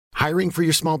Hiring for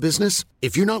your small business?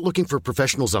 If you're not looking for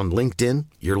professionals on LinkedIn,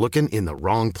 you're looking in the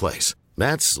wrong place.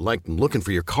 That's like looking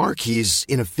for your car keys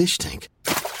in a fish tank.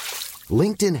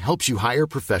 LinkedIn helps you hire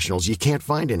professionals you can't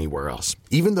find anywhere else,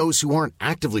 even those who aren't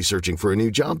actively searching for a new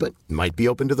job but might be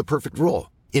open to the perfect role.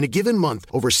 In a given month,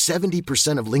 over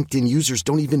 70% of LinkedIn users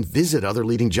don't even visit other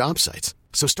leading job sites.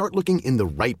 So start looking in the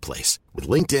right place. With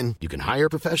LinkedIn, you can hire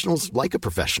professionals like a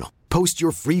professional. Post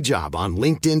your free job on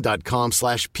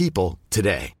linkedin.com/people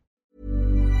today.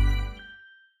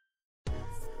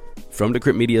 From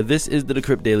Decrypt Media, this is the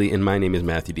Decrypt Daily, and my name is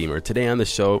Matthew Deemer. Today on the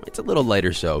show, it's a little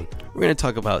lighter show. We're going to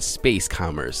talk about space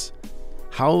commerce,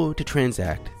 how to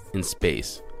transact in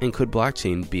space, and could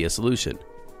blockchain be a solution?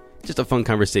 Just a fun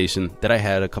conversation that I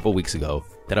had a couple weeks ago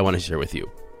that I want to share with you.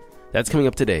 That's coming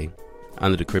up today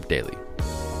on the Decrypt Daily.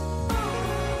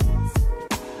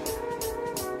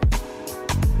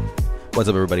 What's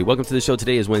up, everybody? Welcome to the show.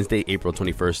 Today is Wednesday, April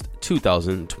 21st,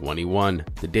 2021,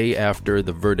 the day after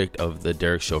the verdict of the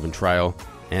Derek Chauvin trial,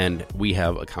 and we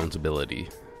have accountability.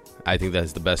 I think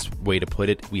that's the best way to put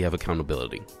it. We have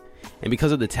accountability. And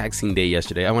because of the taxing day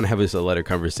yesterday, I want to have this a lighter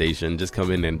conversation, just come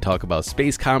in and talk about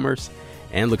space commerce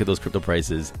and look at those crypto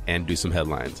prices and do some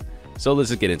headlines. So let's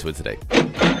just get into it today.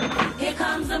 Here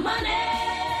comes the money.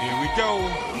 Here we go.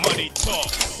 Money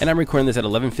talk. And I'm recording this at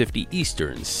 11:50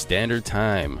 Eastern Standard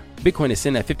Time. Bitcoin is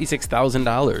sitting at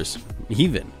 $56,000,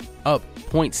 even up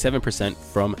 0.7%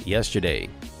 from yesterday.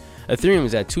 Ethereum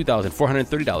is at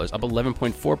 $2,430, up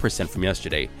 11.4% from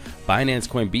yesterday. Binance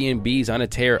Coin BNB is on a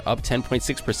tear, up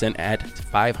 10.6% at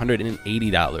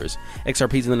 $580.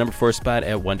 XRP is in the number 4 spot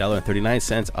at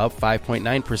 $1.39, up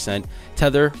 5.9%.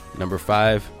 Tether, number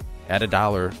 5, at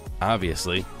 $1,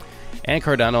 obviously. And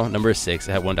Cardano, number 6,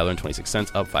 at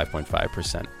 $1.26, up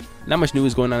 5.5%. Not much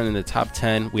news going on in the top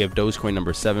 10. We have Dogecoin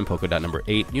number 7, Polkadot number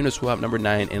 8, Uniswap number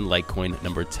 9, and Litecoin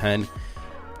number 10.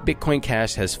 Bitcoin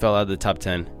Cash has fell out of the top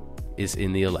 10, is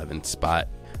in the 11th spot.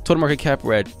 Total market cap,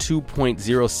 we're at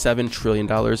 $2.07 trillion,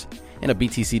 and a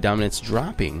BTC dominance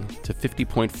dropping to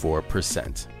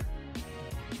 50.4%.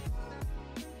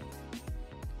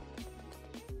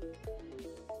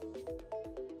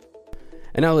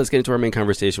 And now let's get into our main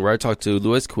conversation where I talk to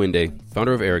Luis Cuinde,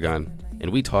 founder of Aragon,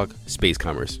 and we talk space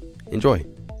commerce. Enjoy.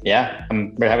 Yeah,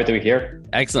 I'm very happy to be here.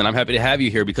 Excellent. I'm happy to have you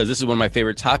here because this is one of my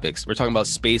favorite topics. We're talking about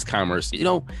space commerce. You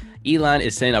know, Elon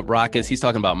is setting up rockets. He's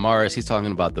talking about Mars. He's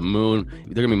talking about the moon.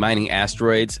 They're going to be mining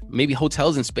asteroids, maybe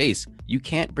hotels in space. You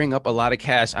can't bring up a lot of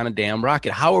cash on a damn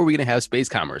rocket. How are we going to have space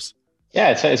commerce?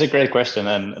 Yeah, it's a great question.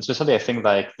 And especially I think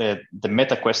like the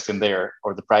meta question there,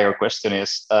 or the prior question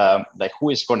is like, who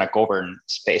is going to govern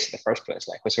space in the first place?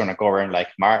 Like, who's going to govern like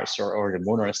Mars or the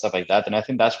moon or stuff like that? And I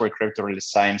think that's where crypto really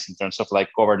shines in terms of like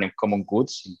governing common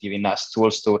goods and giving us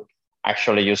tools to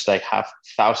actually use like have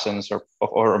thousands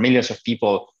or millions of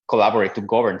people collaborate to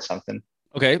govern something.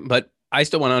 Okay, but I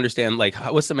still want to understand, like,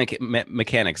 what's the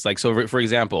mechanics? Like, so for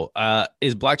example,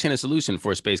 is blockchain a solution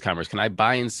for space commerce? Can I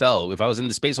buy and sell? If I was in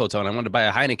the space hotel and I wanted to buy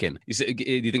a Heineken, do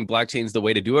you think blockchain is the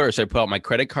way to do it? Or should I put out my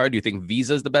credit card? Do you think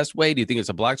Visa is the best way? Do you think it's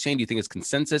a blockchain? Do you think it's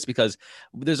consensus? Because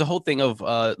there's a whole thing of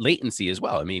latency as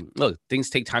well. I mean, look, things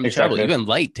take time to travel. Even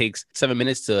light takes 7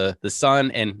 minutes to the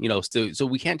sun. And, you know, so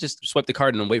we can't just swipe the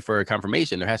card and then wait for a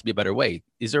confirmation. There has to be a better way.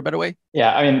 Is there a better way?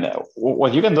 Yeah, I mean,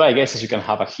 what you can do, I guess, is you can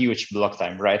have a huge block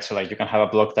time, right? So like you can have a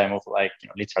block time of like, you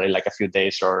know, literally like a few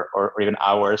days or even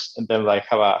hours, and then like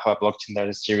have a blockchain that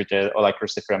is distributed all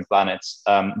across different planets.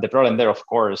 The problem there, of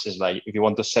course, is like if you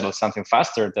want to settle something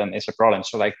faster, then it's a problem.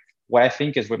 So like what I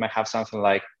think is we might have something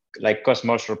like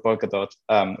Cosmos or Polkadot,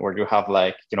 where you have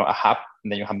like, you know, a hub,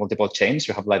 and then you have multiple chains.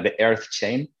 You have like the Earth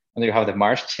chain, and then you have the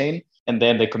Mars chain, and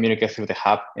then they communicate through the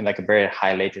hub in like a very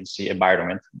high latency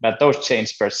environment. But those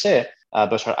chains per se,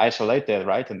 those are isolated,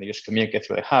 right? And they just communicate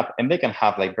through the hub, and they can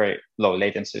have like very low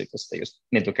latency because they just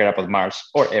need to care about Mars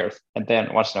or Earth. And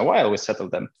then once in a while, we settle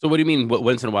them. So what do you mean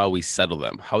once in a while we settle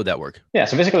them? How would that work? Yeah,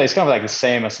 so basically it's kind of like the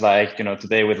same as like, you know,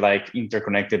 today with like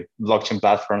interconnected blockchain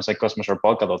platforms like Cosmos or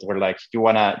Polkadot, where like you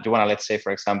wanna let's say,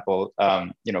 for example,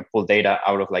 you know, pull data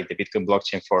out of like the Bitcoin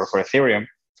blockchain for Ethereum.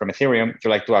 From Ethereum, if you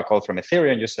like do a call from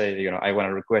Ethereum, you say, you know, I want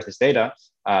to request this data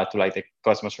to like the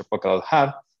Cosmos or Polkadot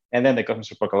hub. And then the Cosmos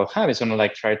or Polkadot hub is going to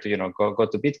like try to, you know, go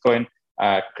to Bitcoin,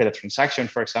 create a transaction,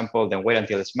 for example, then wait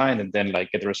until it's mined, and then like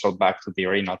get the result back to the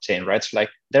original chain, right? So like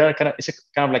there are it's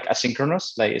kind of like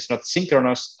asynchronous, like it's not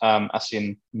synchronous as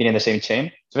in being in the same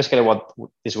chain. So basically what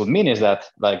this would mean is that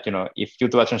like, you know, if you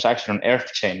do a transaction on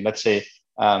Earth chain, let's say,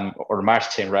 or Mars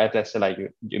chain, right? Let's say like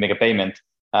you make a payment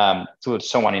to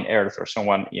someone in Earth or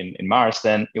someone in Mars,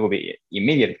 then it will be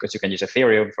immediate because you can use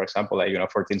Ethereum, for example, like, you know,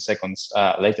 14 seconds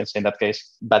latency in that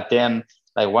case. But then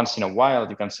like once in a while,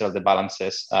 you can settle the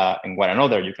balances in one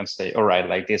another. You can say, all right,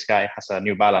 like this guy has a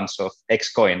new balance of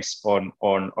X coins on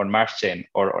Mars chain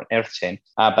or on Earth chain.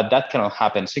 But that cannot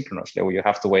happen synchronously. You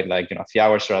have to wait like, a few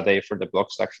hours or a day for the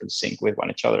blocks to actually sync with one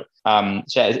each other.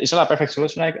 So yeah, it's not a perfect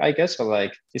solution, I guess, but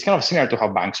like it's kind of similar to how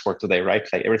banks work today, right?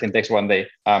 Like everything takes one day.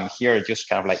 Here, just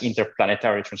kind of like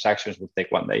interplanetary transactions would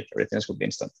take one day. Everything else would be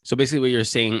instant. So basically what you're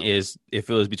saying is if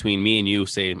it was between me and you,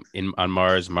 say on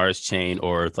Mars chain,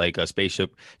 or like a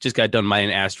spaceship just got done mining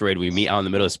an asteroid, we meet out in the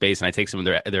middle of space and I take some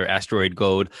of their asteroid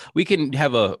gold, we can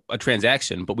have a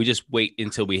transaction, but we just wait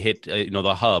until we hit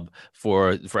the hub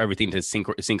for everything to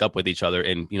sync up with each other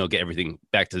and get everything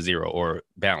back to zero or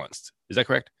balanced. Is that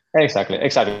correct? Exactly.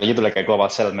 You do like a global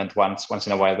settlement once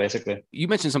in a while, basically. You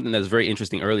mentioned something that's very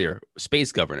interesting earlier,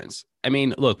 space governance. I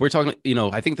mean, look, we're talking,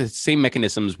 I think the same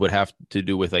mechanisms would have to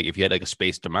do with like if you had like a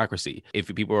space democracy,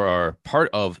 if people are part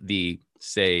of the,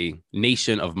 say,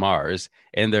 nation of Mars,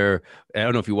 and I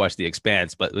don't know if you watch The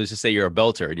Expanse, but let's just say you're a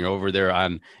belter and you're over there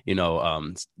on,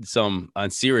 some on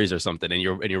Ceres or something, and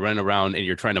you're running around and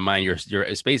you're trying to mine your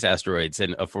space asteroids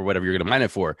and for whatever you're going to mine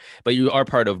it for. But you are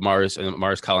part of Mars and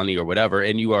Mars colony or whatever,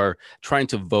 and you are trying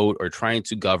to vote or trying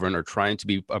to govern or trying to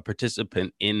be a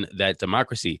participant in that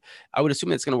democracy. I would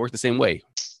assume it's going to work the same way.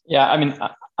 Yeah, I mean,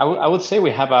 I would say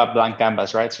we have a blank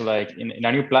canvas, right? So like in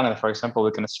a new planet, for example,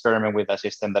 we can experiment with a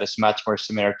system that is much more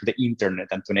similar to the internet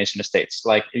and to nation states.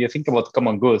 Like if you think about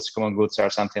common goods are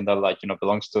something that like,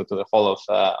 belongs to the whole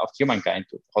of humankind,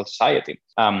 to the whole society.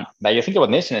 But you think about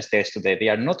nation states today, they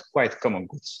are not quite common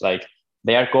goods. Like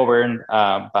they are governed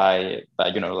by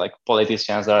like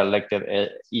politicians that are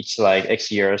elected each like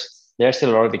X years. There are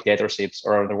still a lot of dictatorships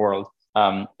around the world.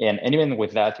 And even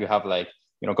with that, you have like,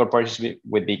 corporations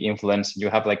with big influence. You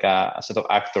have like a set of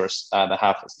actors that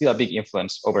have still a big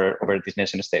influence over these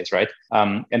nation states, right?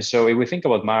 And so if we think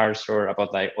about Mars or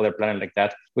about like other planets like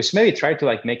that, we should maybe try to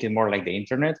like make it more like the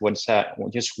internet, when it's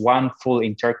just one full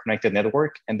interconnected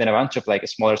network, and then a bunch of like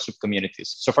smaller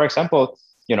sub-communities. So for example,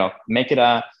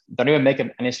 don't even make a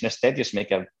nation state, just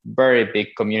make a very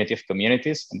big community of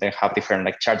communities, and then have different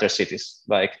like charter cities,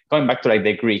 like going back to like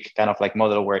the Greek kind of like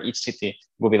model where each city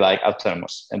will be like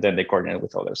autonomous and then they coordinate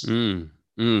with others.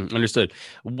 Understood.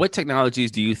 What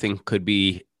technologies do you think could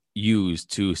be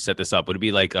used to set this up? Would it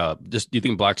be like do you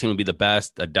think blockchain would be the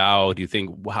best, a DAO? Do you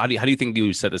think, how do you think you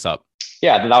would set this up?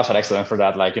 Yeah, the DAOs are excellent for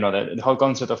that. Like, the whole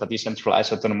concept of a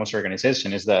decentralized autonomous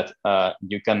organization is that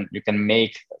you can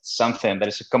make something that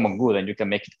is a common good and you can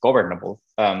make it governable.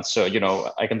 So,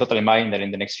 I can totally imagine that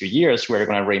in the next few years, we're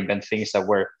going to reinvent things that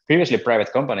were previously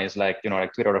private companies like,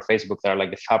 like Twitter or Facebook that are like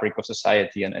the fabric of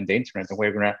society and the internet. And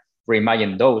we're going to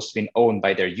reimagine those being owned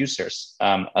by their users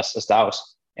as DAOs.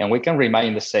 And we can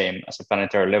reimagine the same as a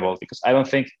planetary level, because I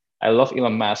love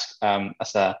Elon Musk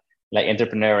as a like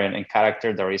entrepreneur and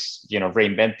character that is,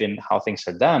 reinventing how things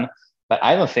are done. But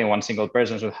I don't think one single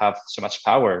person should have so much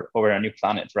power over a new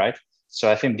planet, right? So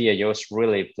I think DAOs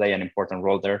really play an important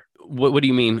role there. What do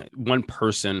you mean one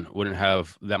person wouldn't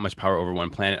have that much power over one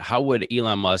planet? How would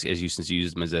Elon Musk, since you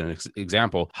used him as an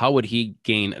example, how would he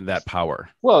gain that power?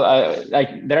 Well,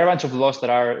 there are a bunch of laws that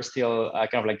are still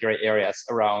kind of like gray areas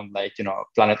around like,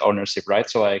 planet ownership, right?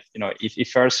 So like, if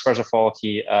first of all,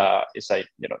 he is like,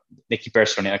 the key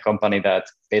person in a company that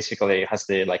basically has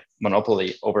the like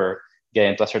monopoly over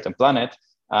getting to a certain planet.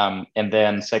 And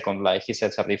then second, like he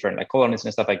sets up different like colonies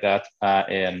and stuff like that,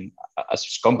 and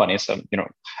as companies,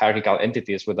 hierarchical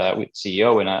entities with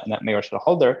CEO and a major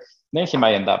shareholder, then he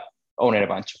might end up owning a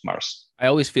bunch of Mars. I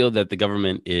always feel that the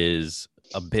government is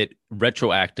a bit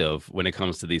retroactive when it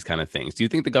comes to these kind of things. Do you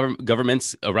think the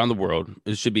governments around the world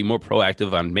should be more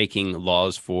proactive on making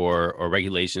laws for or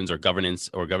regulations or governance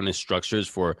structures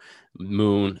for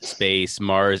moon, space,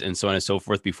 Mars, and so on and so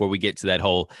forth before we get to that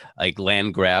whole like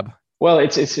land grab? Well,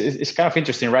 it's kind of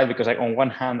interesting, right? Because like on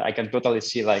one hand, I can totally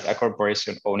see like a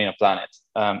corporation owning a planet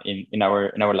in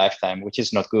our lifetime, which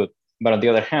is not good. But on the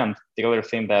other hand, the other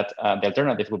thing that the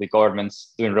alternative would be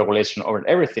governments doing regulation over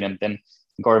everything, and then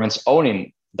governments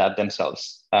owning that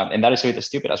themselves. And that is a bit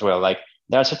stupid as well. Like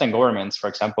there are certain governments, for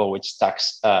example, which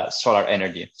tax solar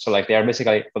energy. So like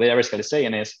what they are basically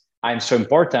saying is, I'm so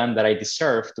important that I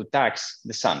deserve to tax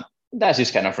the sun. That's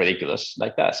just kind of ridiculous.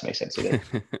 Like that makes sense either.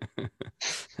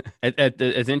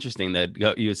 It's interesting that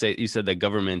you said that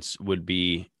governments would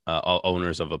be all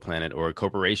owners of a planet, or a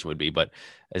corporation would be, but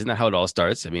isn't that how it all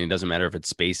starts? I mean, it doesn't matter if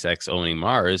it's SpaceX owning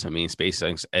Mars. I mean,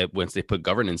 SpaceX, once they put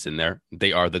governance in there,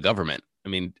 they are the government. I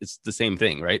mean, it's the same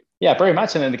thing, right? Yeah, very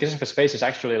much. And in the case of space, it's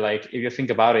actually like, if you think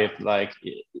about it, like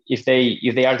if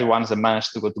they are the ones that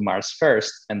manage to go to Mars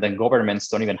first, and then governments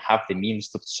don't even have the means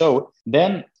to do so,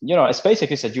 then, you know,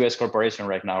 SpaceX is a US corporation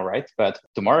right now, right? But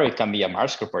tomorrow it can be a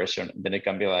Mars corporation. Then it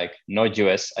can be like, no,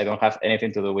 US, I don't have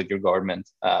anything to do with your government.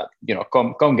 You know,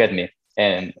 come get me.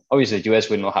 And obviously the US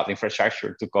will not have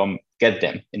infrastructure to come get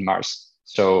them in Mars.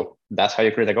 So that's how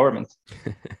you create a government.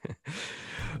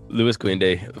 Luis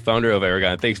Guinde, founder of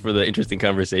Aragon, thanks for the interesting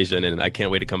conversation, and I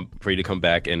can't wait for you to come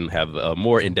back and have a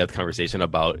more in-depth conversation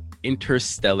about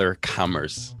interstellar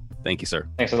commerce. Thank you, sir.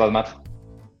 Thanks a lot, Matt.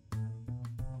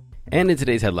 And in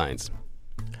today's headlines,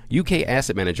 UK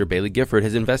asset manager Baillie Gifford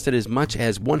has invested as much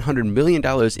as $100 million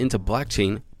into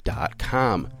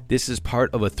blockchain.com. This is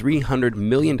part of a $300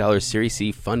 million Series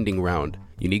C funding round.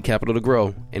 You need capital to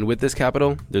grow, and with this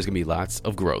capital, there's going to be lots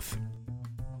of growth.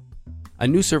 A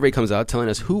new survey comes out telling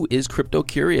us who is crypto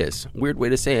curious. Weird way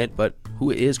to say it, but who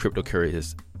is crypto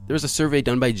curious? There's a survey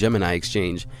done by Gemini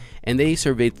Exchange, and they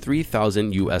surveyed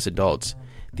 3,000 US adults.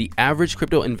 The average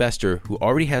crypto investor who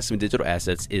already has some digital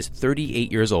assets is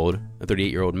 38 years old, a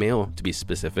 38-year-old male to be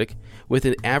specific, with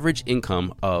an average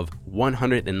income of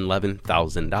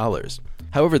 $111,000.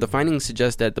 However, the findings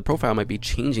suggest that the profile might be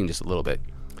changing just a little bit.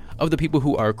 Of the people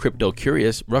who are crypto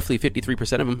curious, roughly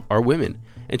 53% of them are women,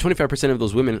 and 25% of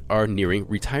those women are nearing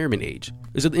retirement age.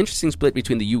 There's an interesting split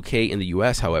between the UK and the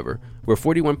US, however, where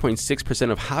 41.6%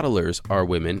 of hodlers are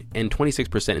women and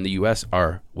 26% in the US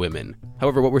are women.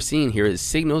 However, what we're seeing here is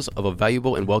signals of a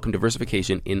valuable and welcome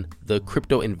diversification in the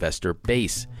crypto investor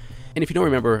base. And if you don't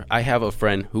remember, I have a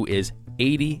friend who is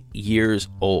 80 years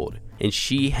old, and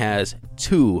she has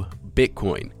 2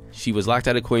 Bitcoin. She was locked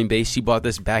out of Coinbase. She bought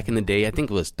this back in the day. I think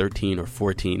it was 13 or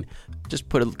 14. Just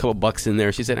put a couple bucks in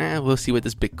there. She said, we'll see what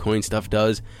this Bitcoin stuff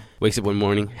does. Wakes up one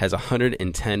morning, has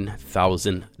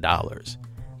 $110,000.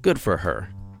 Good for her.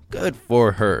 Good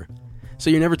for her. So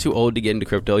you're never too old to get into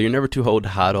crypto. You're never too old to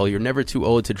hodl. You're never too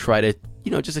old to try to,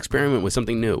 just experiment with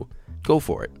something new. Go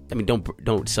for it. I mean,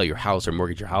 don't sell your house or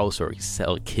mortgage your house or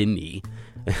sell a kidney.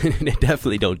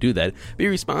 Definitely don't do that. Be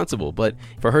responsible. But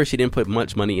for her, she didn't put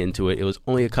much money into it. It was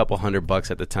only a couple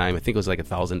 $100 at the time. I think it was like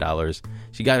 $1,000.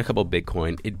 She got a couple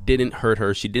Bitcoin. It didn't hurt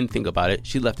her. She didn't think about it.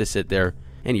 She left it sit there,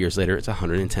 and years later, it's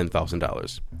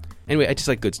 $110,000. Anyway, I just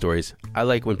like good stories. I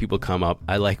like when people come up.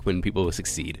 I like when people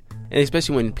succeed. And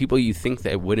especially when people you think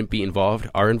that wouldn't be involved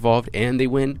are involved and they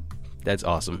win. That's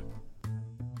awesome.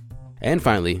 And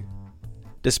finally,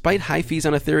 despite high fees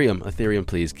on Ethereum,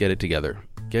 please get it together.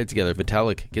 Get it together.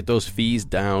 Vitalik, get those fees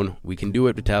down. We can do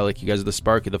it, Vitalik. You guys are the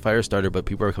spark of the fire starter, but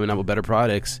people are coming out with better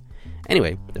products.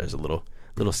 Anyway, there's a little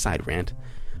side rant.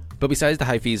 But besides the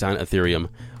high fees on Ethereum,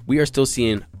 we are still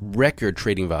seeing record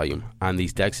trading volume on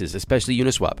these DEXs, especially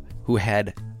Uniswap, who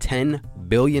had $10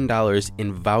 billion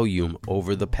in volume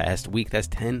over the past week. That's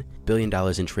 $10 billion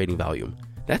in trading volume.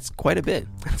 That's quite a bit.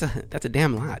 That's a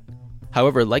damn lot.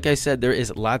 However, like I said, there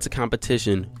is lots of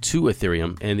competition to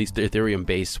Ethereum and these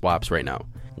Ethereum-based swaps right now.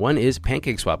 One is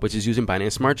PancakeSwap, which is using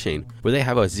Binance Smart Chain, where they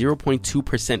have a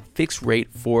 0.2% fixed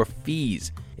rate for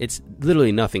fees. It's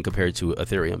literally nothing compared to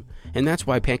Ethereum. And that's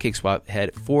why PancakeSwap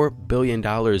had $4 billion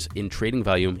in trading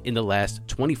volume in the last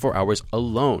 24 hours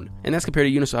alone. And that's compared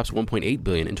to Uniswap's $1.8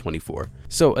 billion in 24.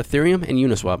 So Ethereum and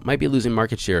Uniswap might be losing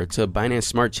market share to Binance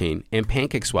Smart Chain and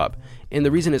PancakeSwap. And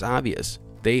the reason is obvious.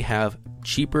 They have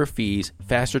cheaper fees,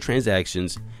 faster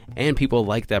transactions, and people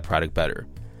like that product better.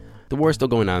 The war is still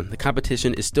going on. The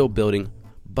competition is still building,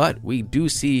 but we do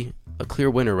see a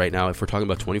clear winner right now if we're talking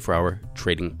about 24-hour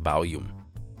trading volume.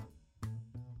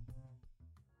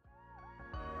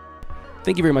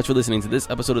 Thank you very much for listening to this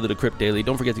episode of the Decrypt Daily.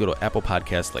 Don't forget to go to Apple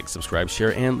Podcasts, like, subscribe,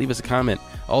 share, and leave us a comment.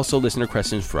 Also, listener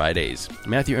questions Fridays.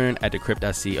 Matthew Aaron at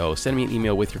decrypt.co. Send me an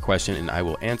email with your question and I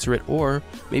will answer it, or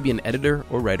maybe an editor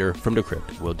or writer from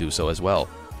Decrypt will do so as well,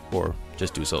 or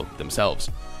just do so themselves.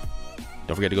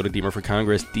 Don't forget to go to Diemer for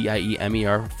Congress,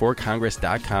 DIEMER for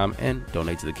Congress.com, and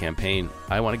donate to the campaign.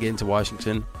 I want to get into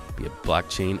Washington, be a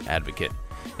blockchain advocate.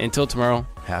 Until tomorrow,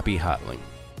 happy hodling.